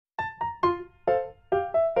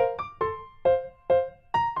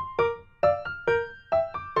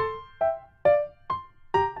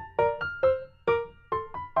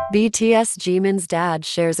BTS Jimin's dad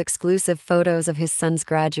shares exclusive photos of his son's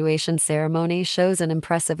graduation ceremony shows an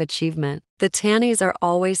impressive achievement. The tannies are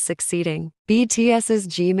always succeeding. BTS's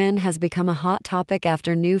Jimin has become a hot topic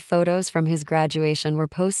after new photos from his graduation were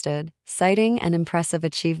posted, citing an impressive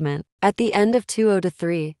achievement. At the end of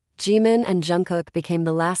 2003, Jimin and Jungkook became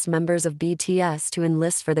the last members of BTS to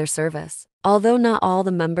enlist for their service. Although not all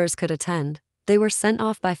the members could attend, they were sent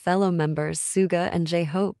off by fellow members Suga and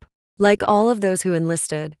J-Hope. Like all of those who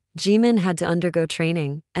enlisted, Jimin had to undergo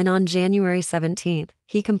training, and on January 17th,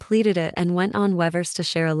 he completed it and went on Weverse to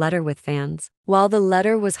share a letter with fans. While the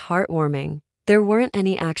letter was heartwarming, there weren't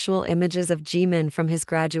any actual images of Jimin from his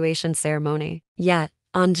graduation ceremony. Yet,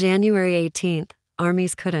 on January 18th,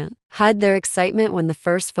 ARMYs couldn't hide their excitement when the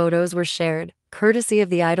first photos were shared, courtesy of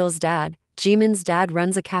the idol's dad. Jimin's dad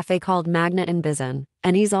runs a cafe called Magnet in Bizen,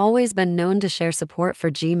 and he's always been known to share support for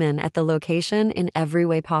Jimin at the location in every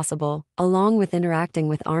way possible, along with interacting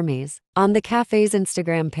with ARMYs. On the cafe's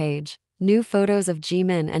Instagram page, new photos of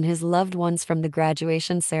Jimin and his loved ones from the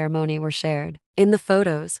graduation ceremony were shared. In the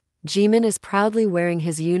photos, Jimin is proudly wearing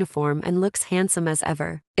his uniform and looks handsome as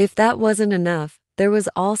ever. If that wasn't enough, there was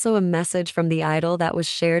also a message from the idol that was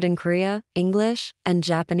shared in Korea, English, and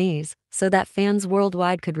Japanese, so that fans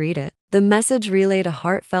worldwide could read it. The message relayed a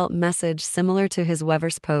heartfelt message similar to his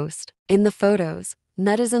Weverse post. In the photos,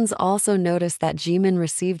 netizens also noticed that Jimin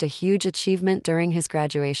received a huge achievement during his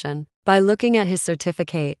graduation. By looking at his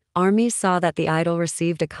certificate, ARMYs saw that the idol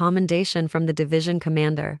received a commendation from the division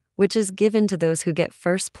commander, which is given to those who get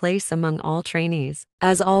first place among all trainees.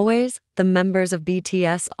 As always, the members of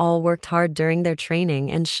BTS all worked hard during their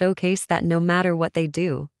training and showcased that no matter what they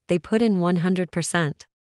do, they put in 100%.